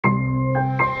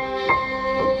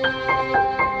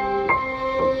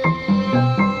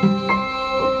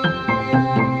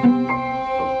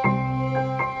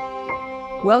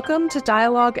Welcome to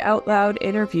Dialogue Out Loud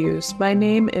Interviews. My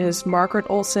name is Margaret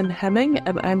Olsen Hemming,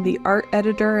 and I'm the art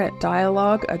editor at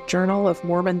Dialogue, a Journal of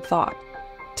Mormon Thought.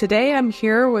 Today I'm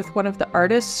here with one of the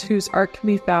artists whose art can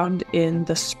be found in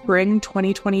the spring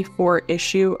 2024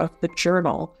 issue of the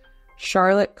Journal.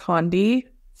 Charlotte Condie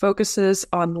focuses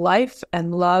on life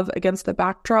and love against the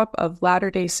backdrop of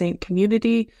Latter-day Saint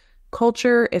community,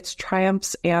 culture, its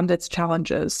triumphs, and its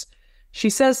challenges. She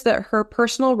says that her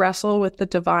personal wrestle with the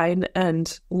divine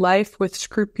and life with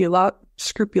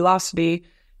scrupulosity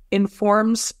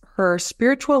informs her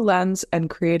spiritual lens and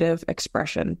creative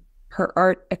expression. Her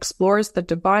art explores the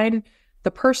divine,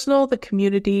 the personal, the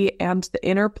community, and the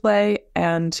interplay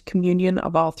and communion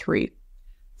of all three.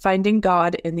 Finding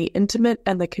God in the intimate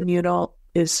and the communal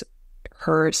is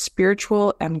her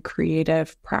spiritual and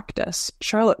creative practice.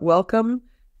 Charlotte, welcome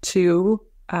to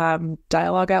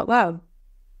Dialogue Out Loud.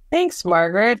 Thanks,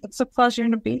 Margaret. It's a pleasure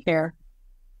to be here.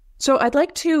 So I'd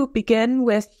like to begin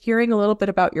with hearing a little bit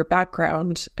about your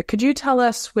background. Could you tell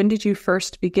us, when did you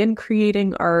first begin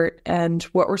creating art, and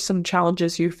what were some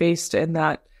challenges you faced in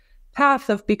that path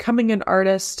of becoming an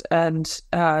artist and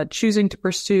choosing to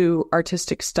pursue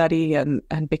artistic study and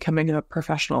becoming a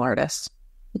professional artist?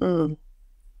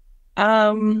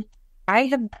 I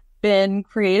have been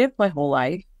creative my whole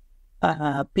life.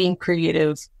 Being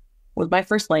creative was my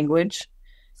first language.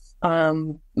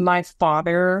 My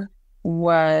father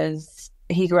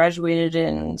he graduated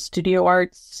in studio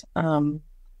arts. And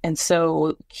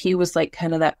so he was like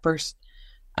kind of that first,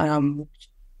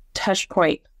 touch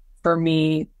point for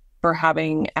me for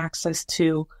having access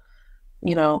to,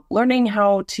 learning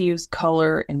how to use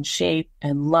color and shape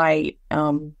and light.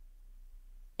 And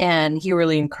he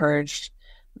really encouraged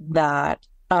that.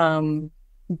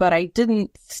 But I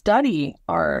didn't study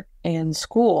art in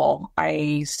school.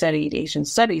 I studied Asian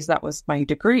studies. That was my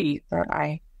degree that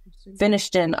I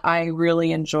finished in. I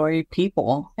really enjoy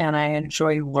people, and I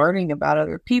enjoy learning about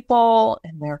other people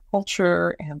and their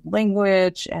culture and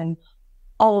language and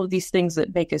all of these things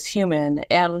that make us human.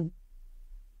 And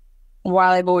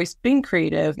while I've always been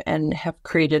creative and have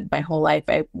created my whole life,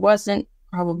 I wasn't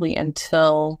probably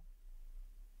until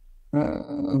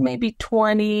maybe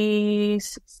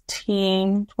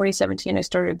 2017, I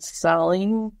started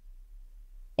selling.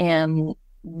 And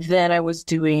then I was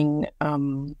doing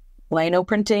lino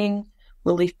printing,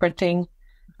 relief printing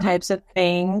types of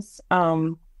things.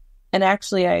 And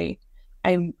actually,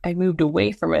 I moved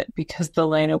away from it because the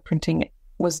lino printing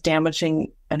was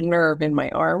damaging a nerve in my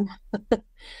arm.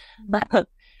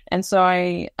 And so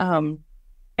I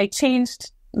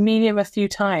changed medium a few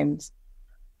times.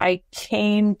 I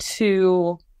came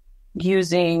to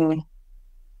using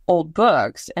old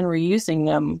books and reusing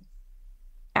them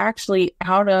actually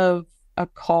out of a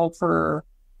call for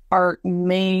art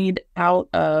made out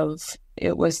of,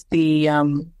 it was the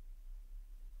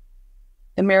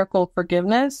Miracle of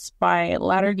Forgiveness by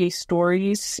Latter-day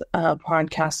Stories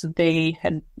podcast. They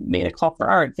had made a call for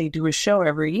art. They do a show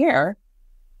every year,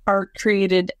 art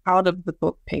created out of the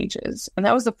book pages. And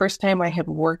that was the first time I had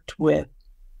worked with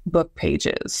book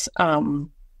pages. And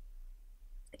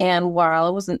while I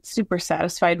wasn't super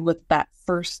satisfied with that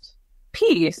first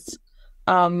piece,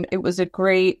 it was a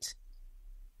great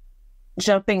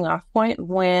jumping off point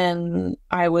when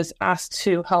I was asked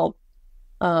to help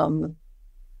not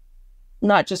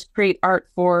just create art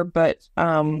for, but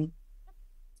I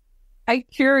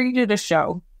curated a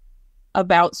show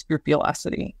about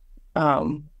scrupulosity.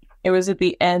 It was at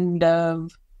the end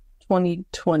of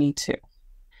 2022.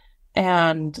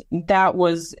 And that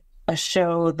was a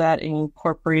show that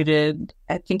incorporated,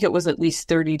 I think it was at least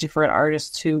 30 different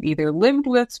artists who either lived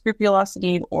with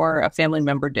scrupulosity or a family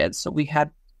member did. So we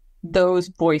had those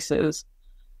voices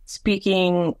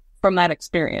speaking from that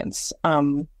experience.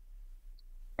 And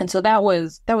so that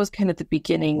was kind of the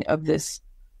beginning of this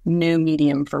new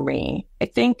medium for me. I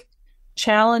think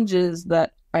challenges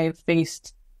that I've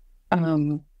faced,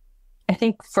 I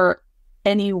think for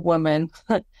any woman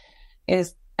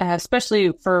is,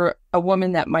 especially for a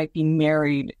woman that might be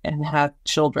married and have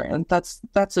children, that's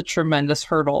a tremendous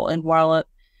hurdle. And while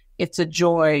it's a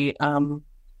joy,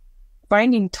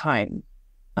 finding time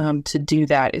to do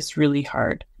that is really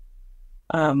hard.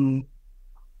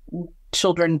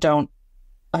 Children don't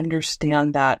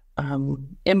understand that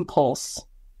impulse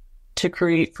to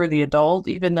create for the adult,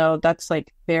 even though that's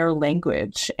like their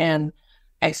language. And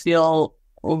I feel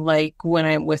like when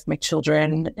I'm with my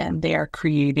children and they are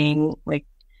creating, like,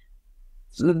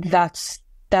 that's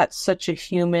such a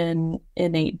human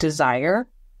innate desire.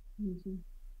 Mm-hmm.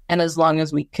 And as long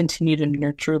as we continue to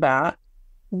nurture that,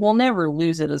 we'll never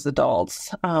lose it as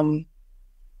adults. And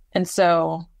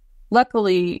so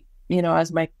luckily,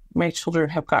 as my my children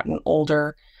have gotten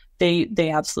older,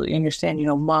 they absolutely understand,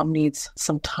 mom needs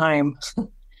some time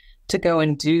to go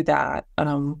and do that.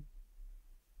 And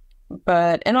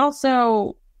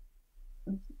also,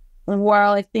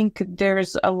 while I think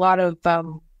there's a lot of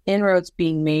inroads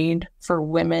being made for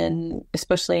women,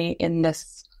 especially in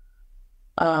this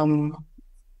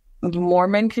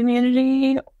Mormon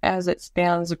community, as it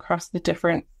spans across the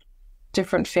different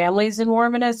families in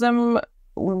Mormonism,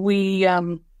 we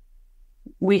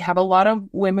have a lot of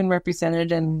women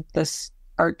represented in this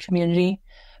art community,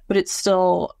 but it's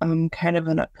still kind of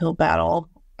an uphill battle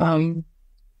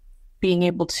being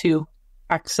able to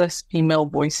access female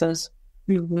voices.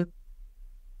 Mm-hmm.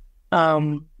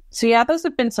 So yeah, those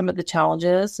have been some of the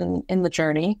challenges in the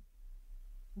journey.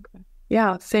 Okay.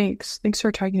 Yeah, thanks. Thanks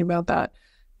for talking about that.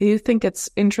 Do you think it's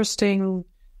interesting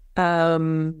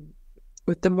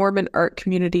with the Mormon art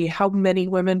community, how many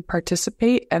women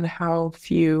participate and how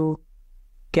few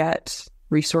get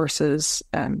resources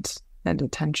and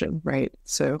attention, right?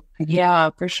 So yeah,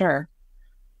 for sure.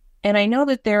 And I know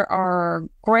that there are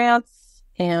grants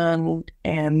and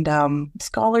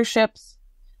scholarships,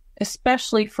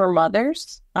 especially for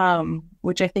mothers,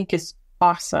 which I think is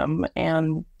awesome.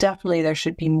 And definitely there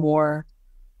should be more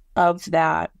of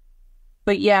that.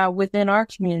 But yeah, within our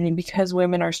community, because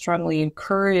women are strongly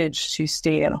encouraged to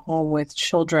stay at home with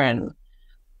children,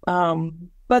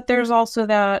 but there's also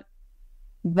that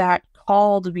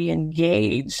call to be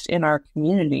engaged in our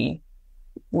community.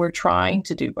 We're trying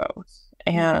to do both.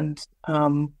 And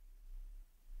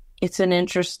it's an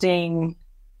interesting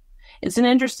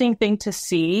thing to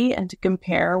see and to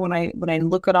compare when I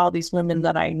look at all these women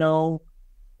that I know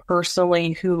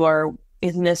personally who are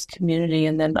in this community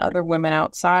and then other women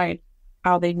outside,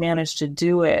 how they manage to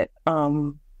do it.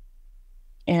 And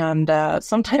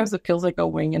sometimes it feels like a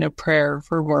wing and a prayer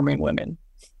for Mormon women.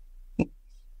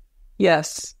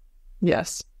 Yes.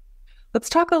 Let's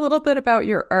talk a little bit about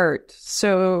your art.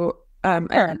 So,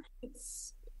 Sure.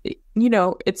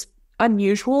 It's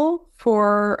unusual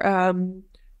for a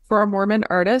Mormon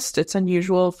artist. It's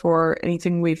unusual for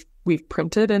anything we've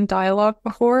printed in Dialogue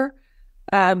before.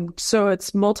 So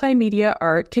it's multimedia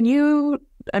art.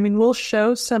 We'll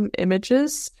show some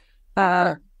images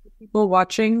for people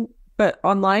watching, but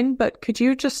online. But could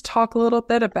you just talk a little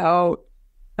bit about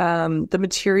the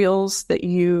materials that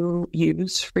you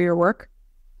use for your work?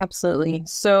 Absolutely.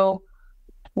 So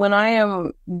when I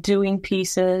am doing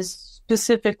pieces,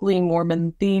 specifically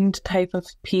Mormon-themed type of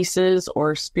pieces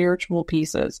or spiritual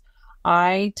pieces,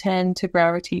 I tend to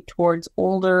gravitate towards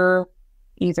older,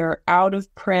 either out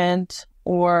of print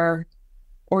or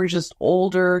just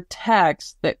older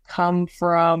texts that come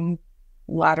from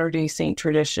Latter-day Saint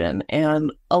tradition.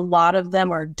 And a lot of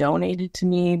them are donated to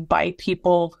me by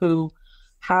people who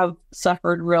have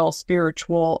suffered real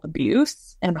spiritual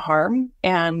abuse and harm,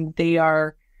 and they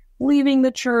are leaving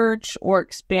the church or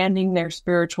expanding their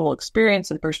spiritual experience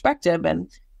and perspective.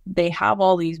 And they have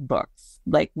all these books.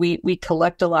 Like we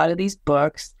collect a lot of these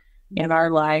books in our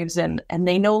lives, and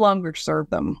they no longer serve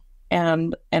them.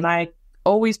 And I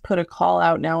always put a call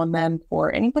out now and then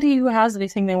for anybody who has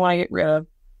anything they want to get rid of,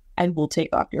 I will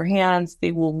take off your hands.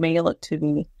 They will mail it to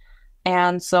me.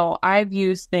 And so I've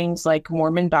used things like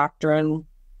Mormon doctrine,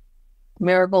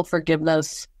 miracle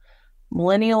forgiveness,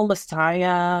 millennial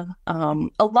Messiah,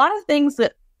 a lot of things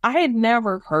that I had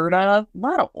never heard of, a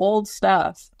lot of old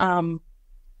stuff, and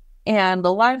a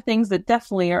lot of things that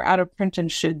definitely are out of print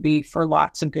and should be for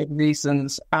lots of good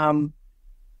reasons. And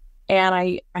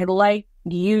I like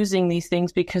using these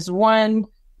things because, one,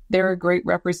 they're a great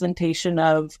representation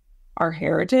of our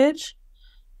heritage,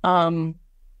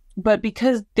 but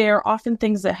because they're often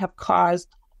things that have caused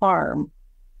harm,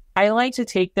 I like to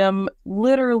take them,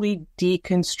 literally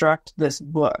deconstruct this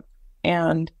book,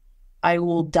 and I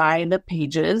will dye the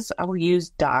pages. I will use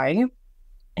dye,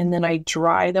 and then I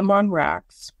dry them on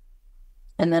racks,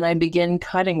 and then I begin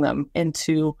cutting them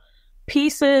into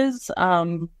pieces,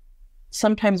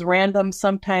 sometimes random,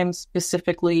 sometimes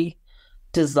specifically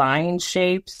designed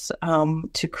shapes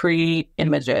to create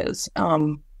images.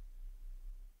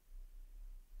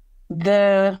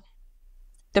 The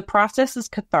process is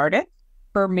cathartic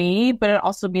for me, but it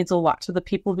also means a lot to the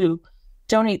people who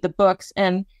donate the books.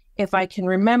 And if I can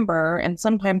remember, and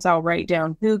sometimes I'll write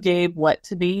down who gave what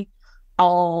to me,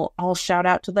 I'll shout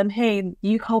out to them, hey,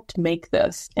 you helped make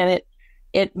this. And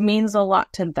it means a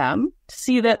lot to them to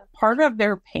see that part of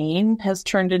their pain has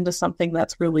turned into something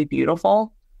that's really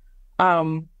beautiful.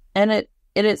 And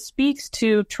it speaks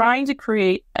to trying to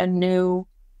create a new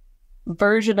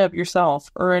version of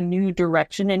yourself or a new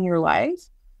direction in your life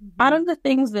out of the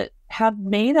things that have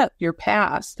made up your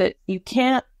past that you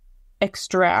can't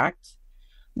extract,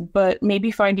 but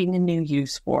maybe finding a new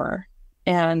use for.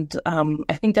 And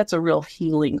I think that's a real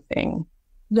healing thing.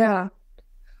 Yeah.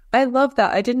 I love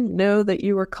that. I didn't know that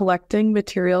you were collecting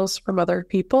materials from other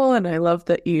people, and I love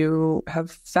that you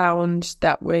have found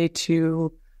that way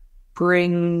to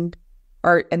bring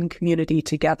art and community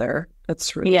together.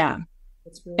 That's really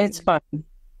it's fun.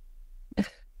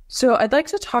 So I'd like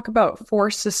to talk about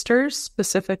Four Sisters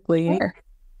specifically. Sure.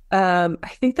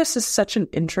 I think this is such an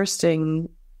interesting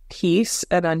piece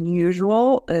and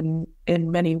unusual in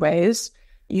many ways.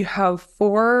 You have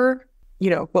four,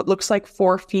 what looks like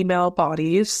four female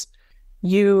bodies.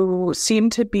 You seem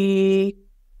to be,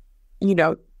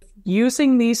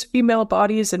 using these female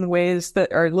bodies in ways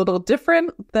that are a little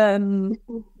different than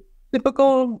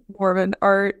typical Mormon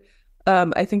art.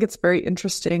 I think it's very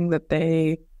interesting that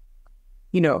they,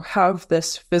 have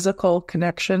this physical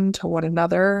connection to one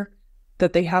another,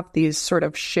 that they have these sort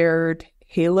of shared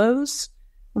halos.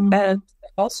 Mm-hmm. And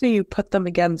also you put them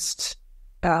against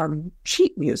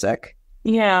sheet music.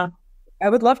 Yeah. I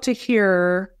would love to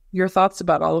hear your thoughts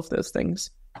about all of those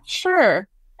things. Sure.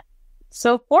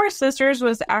 So Four Sisters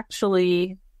was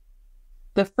actually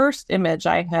the first image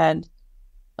I had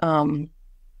kind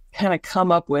of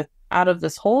come up with out of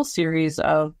this whole series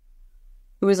of,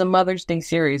 it was a Mother's Day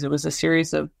series. It was a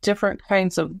series of different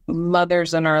kinds of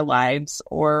mothers in our lives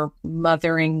or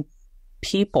mothering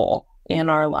people in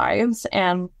our lives.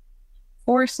 And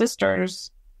Four Sisters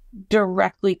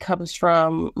directly comes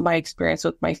from my experience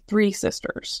with my three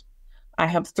sisters. I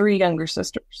have three younger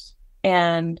sisters,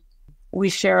 and we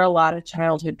share a lot of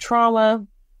childhood trauma.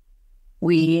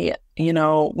 We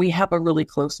have a really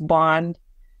close bond,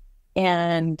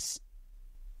 and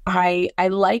I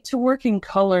like to work in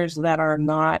colors that are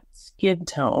not skin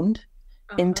toned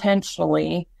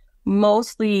intentionally,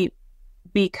 mostly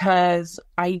because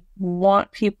I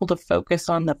want people to focus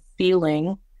on the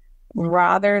feeling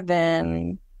rather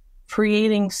than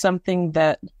creating something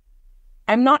that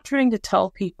I'm not trying to tell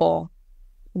people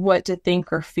what to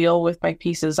think or feel with my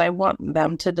pieces. I want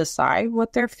them to decide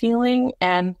what they're feeling.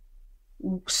 And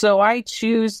so I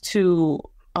choose to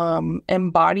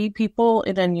embody people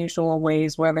in unusual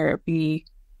ways, whether it be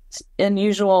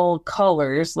unusual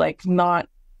colors, like not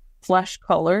flesh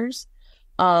colors.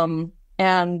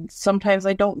 And sometimes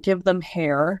I don't give them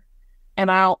hair,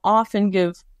 and I'll often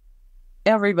give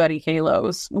everybody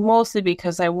halos, mostly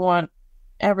because I want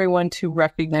everyone to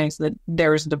recognize that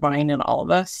there's divine in all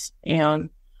of us, and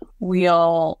we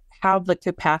all have the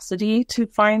capacity to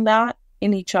find that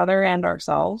in each other and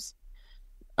ourselves.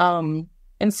 And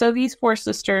so these four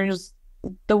sisters,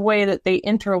 the way that they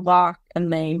interlock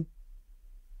and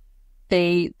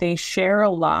they share a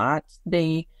lot,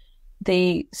 they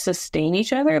sustain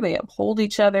each other, they uphold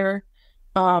each other,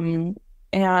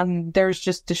 and there's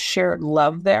just a shared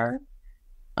love there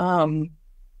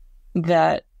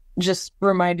that just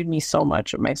reminded me so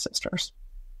much of my sisters.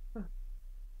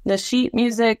 The sheet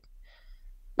music,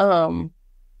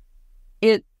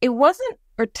 it wasn't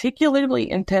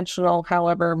particularly intentional.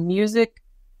 However, music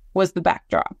was the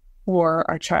backdrop for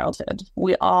our childhood.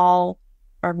 We all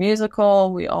are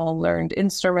musical. We all learned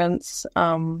instruments.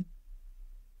 And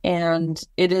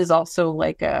it is also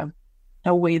like a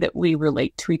way that we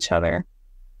relate to each other.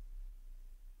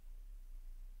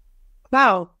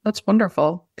 Wow, that's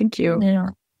wonderful. Thank you. Yeah,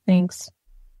 thanks.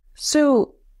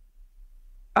 So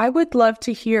I would love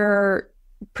to hear,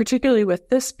 particularly with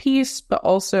this piece, but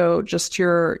also just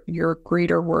your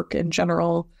greater work in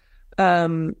general.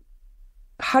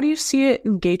 How do you see it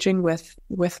engaging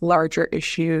with larger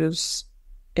issues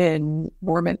in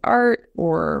Mormon art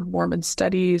or Mormon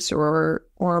studies or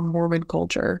Mormon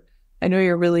culture? I know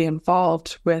you're really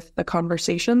involved with the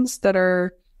conversations that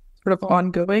are sort of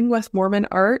ongoing with Mormon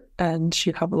art, and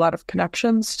you have a lot of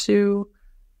connections to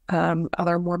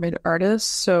other Mormon artists.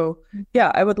 So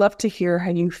yeah, I would love to hear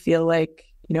how you feel like,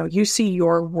 you see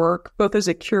your work both as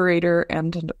a curator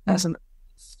and as an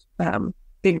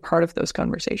being part of those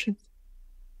conversations.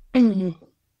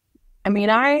 I mean,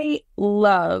 I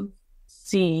love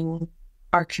seeing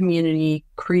our community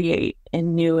create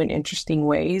in new and interesting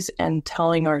ways and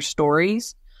telling our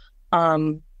stories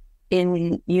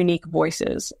in unique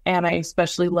voices. And I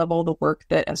especially love all the work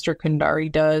that Esther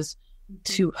Condie does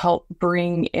to help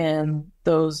bring in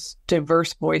those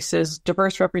diverse voices,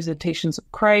 diverse representations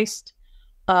of Christ,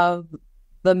 of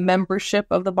the membership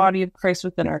of the body of Christ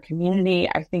within our community.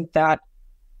 I think that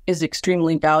is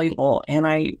extremely valuable, and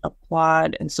I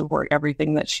applaud and support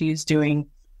everything that she's doing.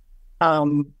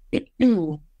 I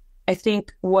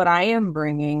think what I am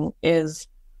bringing is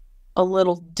a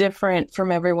little different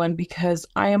from everyone because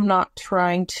I am not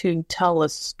trying to tell a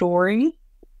story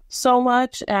so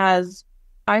much as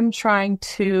I'm trying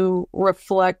to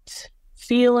reflect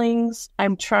feelings.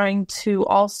 I'm trying to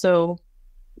also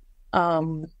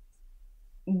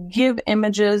give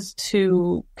images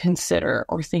to consider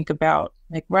or think about.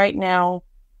 Like right now,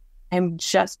 I'm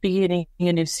just beginning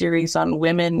a new series on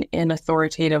women in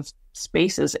authoritative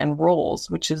spaces and roles,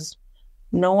 which is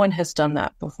no one has done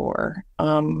that before.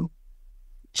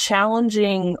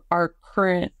 Challenging our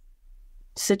current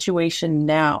situation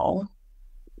now,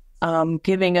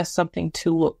 giving us something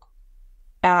to look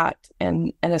at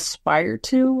and aspire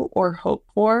to or hope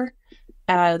for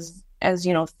as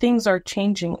you know, things are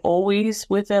changing always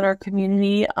within our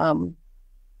community. And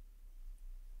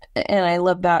I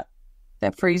love that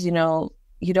phrase, you know,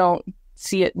 you don't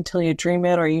see it until you dream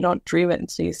it, or you don't dream it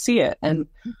until you see it. And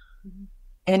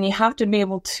you have to be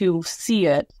able to see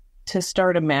it to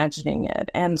start imagining it.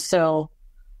 And so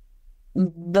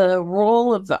the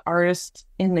role of the artist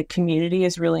in the community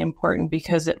is really important,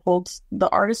 because the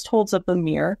artist holds up a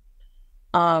mirror.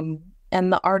 And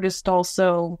the artist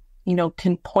also, you know,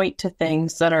 can point to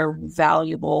things that are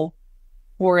valuable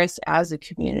for us as a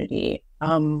community.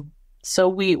 So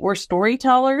we're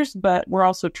storytellers, but we're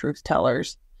also truth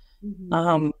tellers.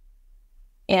 Mm-hmm.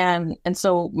 And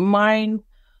so mine,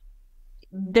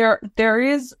 there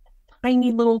is a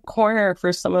tiny little corner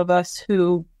for some of us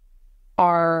who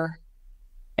are,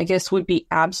 I guess, would be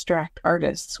abstract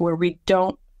artists, where we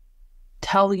don't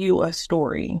tell you a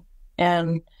story.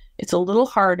 And it's a little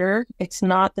harder. It's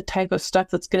not the type of stuff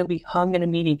that's going to be hung in a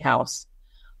meeting house,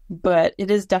 but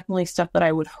it is definitely stuff that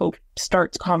I would hope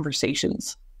starts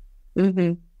conversations.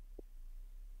 Mm-hmm.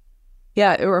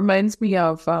 Yeah, it reminds me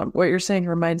of what you're saying.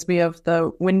 Reminds me of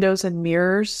the windows and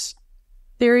mirrors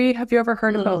theory. Have you ever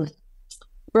heard about?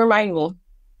 Remind me.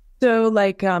 So,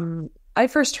 like, I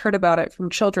first heard about it from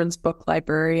children's book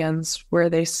librarians, where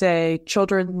they say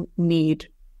children need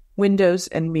windows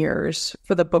and mirrors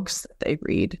for the books that they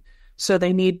read. So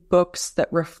they need books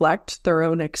that reflect their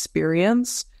own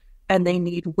experience, and they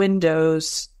need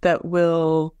windows that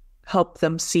will help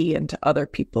them see into other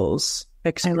people's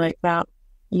experience. I like that.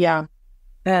 Yeah.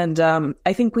 And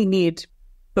I think we need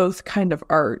both kind of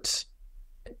art.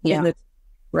 Yeah.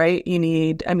 Right? You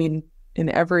need, I mean, in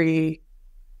every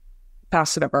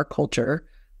facet of our culture,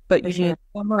 but you need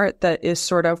some art that is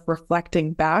sort of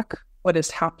reflecting back what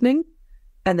is happening.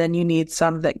 And then you need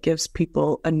some that gives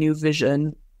people a new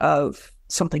vision of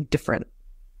something different.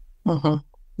 Mm-hmm.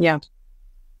 Yeah.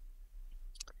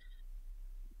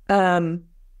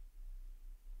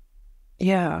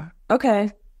 Yeah.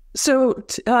 Okay. So,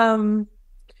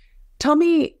 tell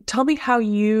me how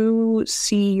you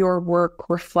see your work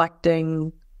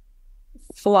reflecting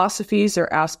philosophies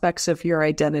or aspects of your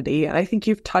identity. And I think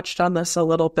you've touched on this a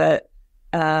little bit,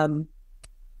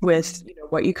 with, you know,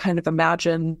 what you kind of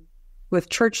imagine with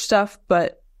church stuff,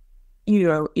 but, you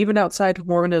know, even outside of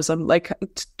Mormonism, like,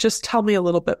 just tell me a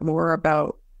little bit more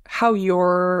about how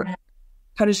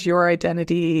does your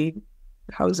identity,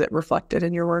 how is it reflected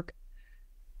in your work?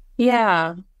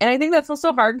 Yeah. And I think that's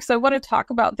also hard, because I want to talk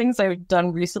about things I've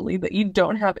done recently that you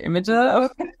don't have images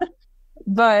of.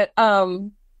 But,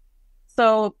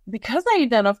 so because I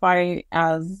identify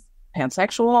as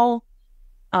pansexual,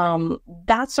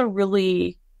 that's a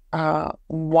really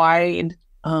wide,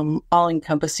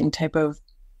 all-encompassing type of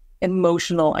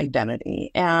emotional identity.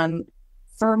 And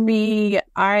for me,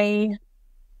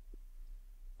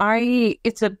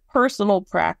 it's a personal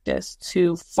practice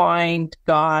to find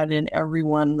God in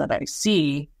everyone that I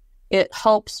see. It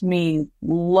helps me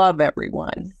love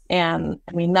everyone. And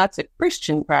I mean, that's a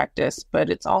Christian practice, but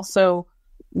it's also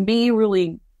me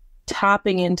really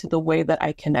tapping into the way that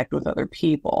I connect with other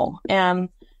people. And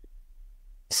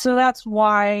so that's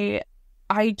why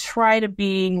I try to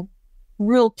be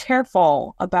real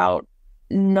careful about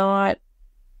not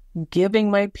giving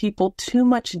my people too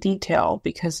much detail,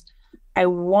 because I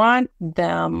want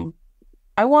the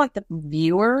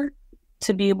viewer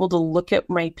to be able to look at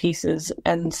my pieces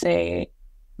and say,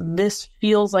 this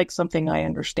feels like something I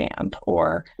understand,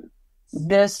 or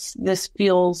this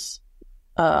feels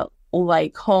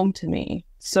like home to me.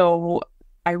 So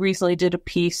I recently did a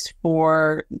piece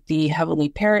for the Heavenly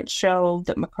Parents show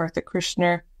that MacArthur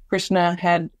Krishna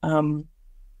had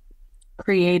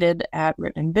created at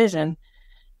Written Vision,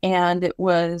 and it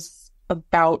was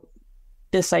about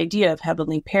this idea of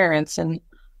heavenly parents. And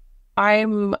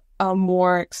I'm a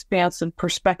more expansive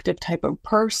perspective type of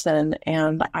person,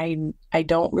 and I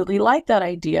don't really like that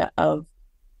idea of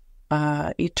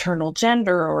eternal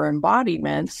gender or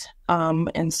embodiment.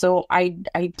 And so I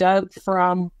dug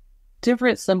from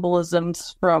different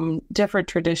symbolisms from different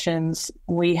traditions.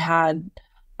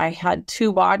 I had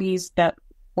two bodies that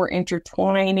were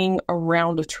intertwining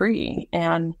around a tree.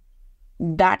 And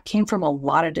that came from a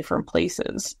lot of different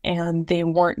places. And they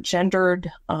weren't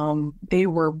gendered. They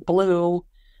were blue.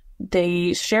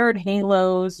 They shared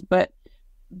halos, but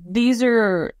these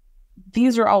are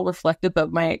all reflective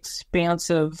of my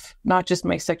expansive, not just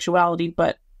my sexuality,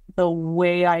 but the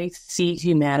way I see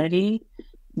humanity,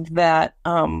 that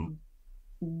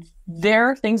there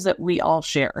are things that we all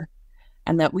share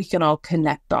and that we can all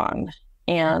connect on.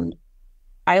 And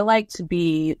I like to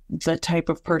be the type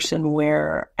of person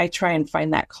where I try and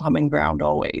find that common ground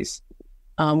always,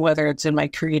 whether it's in my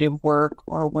creative work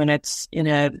or when it's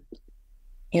in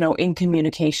in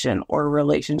communication or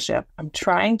relationship. I'm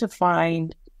trying to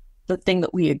find the thing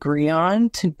that we agree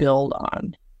on to build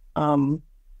on.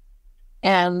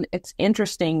 And it's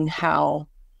interesting how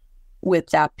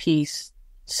with that piece,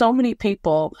 so many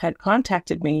people had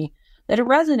contacted me that it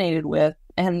resonated with,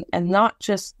 and not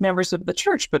just members of the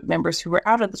church, but members who were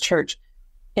out of the church,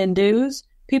 Hindus,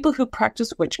 people who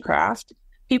practice witchcraft,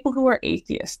 people who are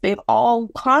atheists. They've all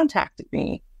contacted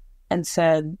me and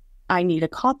said, I need a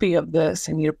copy of this.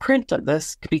 I need a print of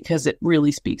this because it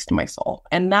really speaks to my soul.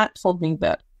 And that told me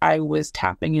that I was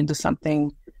tapping into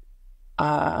something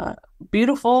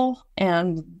beautiful,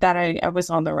 and that I was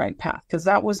on the right path, because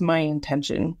that was my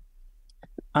intention.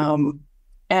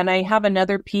 And I have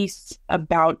another piece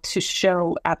about to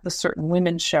show at the Certain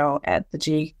Women show at the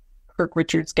J. Kirk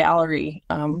Richards Gallery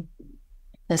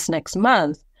this next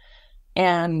month.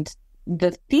 And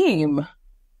the theme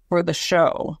for the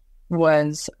show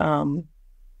was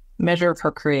Measure of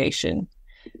Her Creation.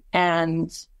 And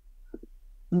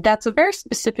that's a very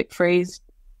specific phrase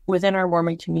within our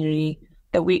Mormon community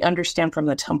that we understand from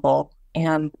the temple.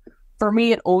 And for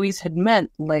me, it always had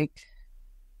meant, like,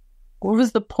 what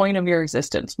was the point of your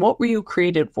existence? What were you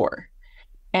created for?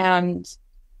 And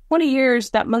 20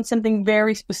 years, that meant something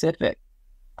very specific,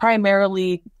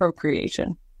 primarily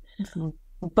procreation. Mm-hmm.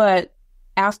 But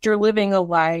after living a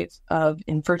life of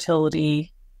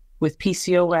infertility with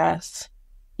PCOS,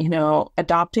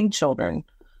 adopting children,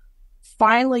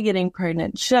 finally getting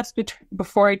pregnant just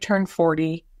before I turned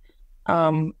 40,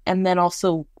 and then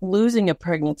also losing a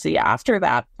pregnancy after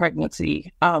that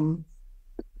pregnancy,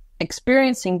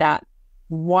 experiencing that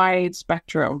wide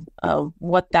spectrum of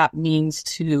what that means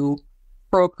to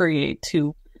procreate,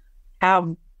 to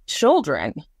have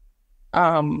children.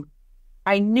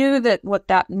 I knew that what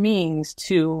that means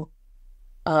to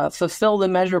fulfill the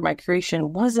measure of my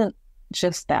creation wasn't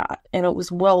just that, and it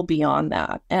was well beyond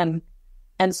that. And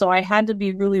so I had to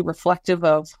be really reflective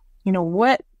of,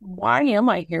 why am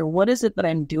I here? What is it that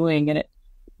I'm doing? And it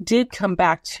did come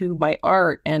back to my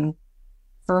art. And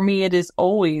for me, it is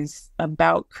always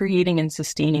about creating and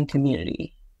sustaining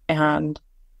community. And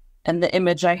the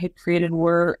image I had created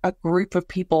were a group of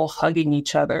people hugging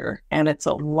each other. And it's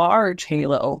a large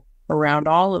halo around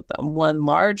all of them, one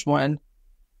large one.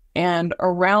 And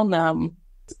around them,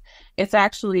 it's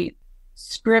actually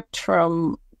script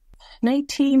from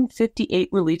 1958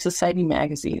 Relief Society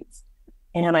magazines.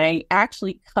 And I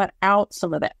actually cut out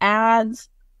some of the ads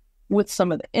with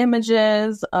some of the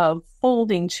images of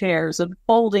folding chairs and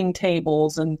folding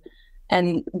tables and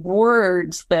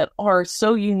words that are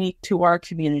so unique to our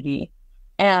community.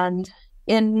 And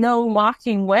in no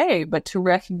mocking way, but to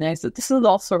recognize that this is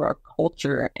also our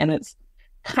culture, and it's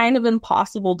kind of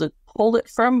impossible to pull it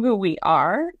from who we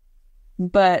are,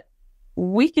 but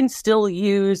we can still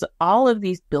use all of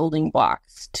these building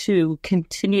blocks to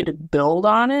continue to build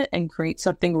on it and create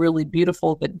something really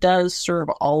beautiful that does serve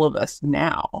all of us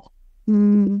now.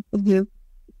 Mm-hmm.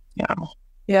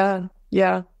 Yeah.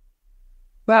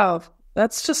 Wow,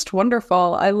 that's just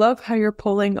wonderful. I love how you're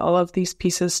pulling all of these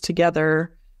pieces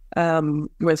together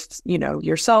with,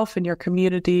 yourself and your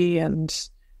community and,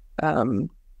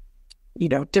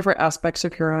 different aspects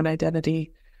of your own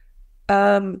identity.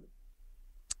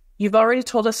 You've already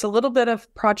told us a little bit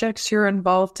of projects you're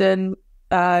involved in.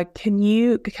 Can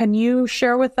you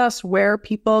share with us where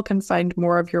people can find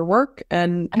more of your work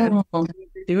and what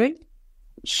you're doing?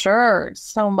 Sure.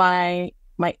 So my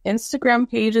Instagram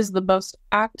page is the most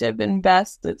active and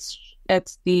best. It's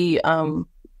the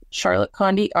Charlotte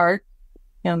Condie art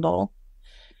handle,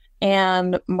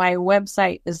 and my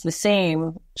website is the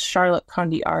same,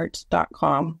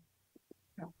 charlottecondieart.com.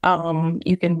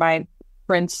 You can buy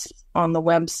prints on the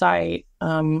website,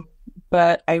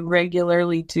 but I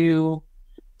regularly do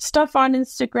stuff on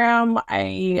Instagram.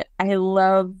 I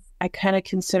kind of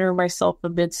consider myself a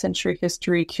mid-century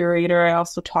history curator. I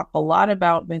also talk a lot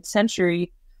about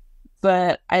mid-century,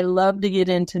 but I love to get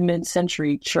into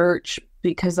mid-century church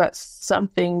because that's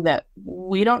something that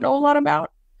we don't know a lot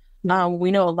about.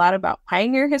 We know a lot about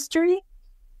pioneer history,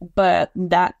 But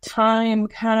that time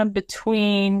kind of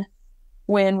between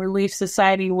when Relief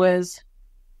Society was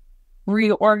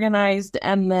reorganized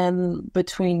and then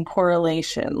between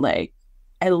correlation, like,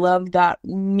 I love that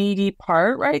meaty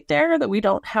part right there that we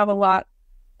don't have a lot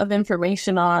of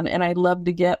information on. And I love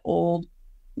to get old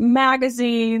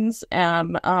magazines,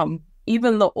 and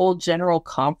even the old General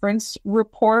Conference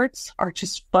reports are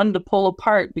just fun to pull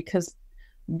apart because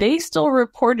they still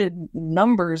reported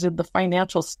numbers in the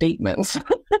financial statements.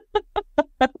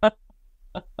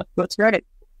 That's right.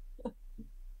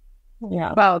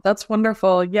 Yeah. Wow, that's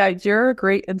wonderful. Yeah, you're a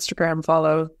great Instagram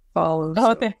follow. Oh,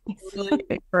 So thanks. really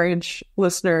encourage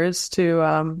listeners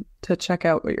to check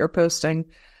out what you're posting.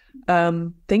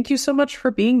 Thank you so much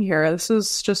for being here. This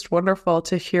is just wonderful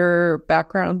to hear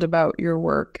background about your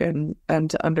work and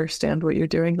to understand what you're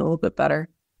doing a little bit better.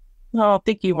 Oh,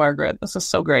 thank you, Margaret. This is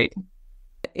so great.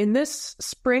 In this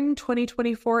spring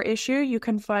 2024 issue, you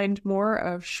can find more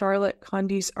of Charlotte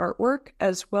Condie's artwork,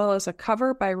 as well as a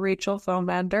cover by Rachel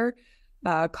Thomander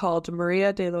called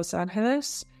Maria de Los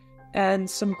Angeles, and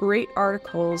some great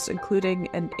articles, including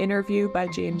an interview by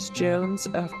James Jones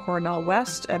of Cornell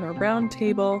West and a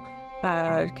roundtable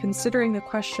considering the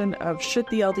question of should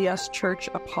the LDS Church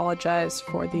apologize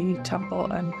for the temple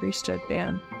and priesthood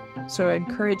ban. So I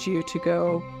encourage you to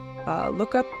go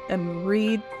look up and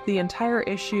read the entire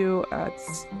issue.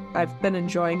 I've been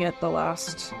enjoying it the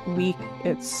last week.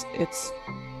 It's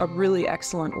a really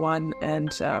excellent one,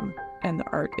 and the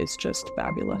art is just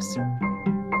fabulous.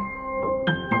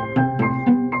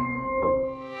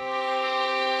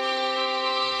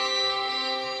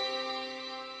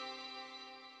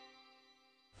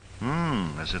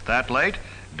 Is it that late?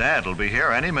 Dad'll be here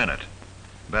any minute.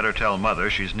 Better tell Mother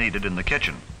she's needed in the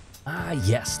kitchen. Ah,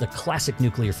 yes, the classic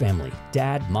nuclear family.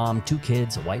 Dad, mom, 2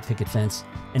 kids, a white picket fence,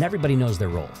 and everybody knows their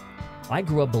role. I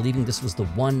grew up believing this was the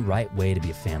one right way to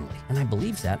be a family, and I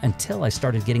believed that until I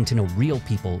started getting to know real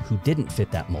people who didn't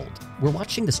fit that mold. We're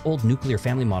watching this old nuclear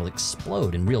family model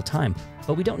explode in real time,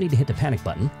 but we don't need to hit the panic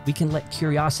button. We can let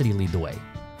curiosity lead the way.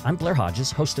 I'm Blair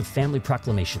Hodges, host of Family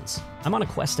Proclamations. I'm on a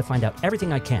quest to find out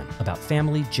everything I can about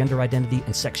family, gender identity,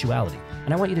 and sexuality,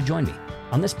 and I want you to join me.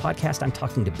 On this podcast, I'm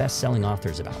talking to best-selling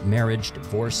authors about marriage,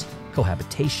 divorce,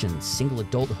 cohabitation, single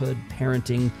adulthood,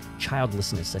 parenting,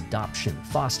 childlessness, adoption,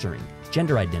 fostering,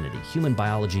 gender identity, human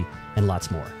biology, and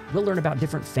lots more. We'll learn about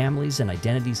different families and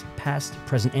identities, past,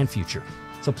 present, and future.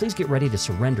 So please get ready to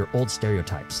surrender old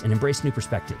stereotypes and embrace new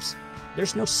perspectives.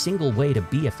 There's no single way to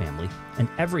be a family, and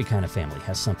every kind of family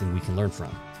has something we can learn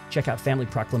from. Check out Family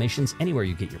Proclamations anywhere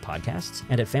you get your podcasts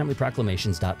and at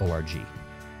familyproclamations.org.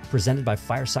 Presented by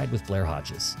Fireside with Blair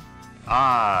Hodges.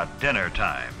 Ah, dinner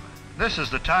time. This is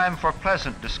the time for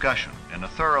pleasant discussion in a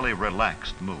thoroughly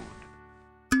relaxed mood.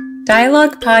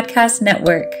 Dialogue Podcast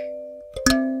Network.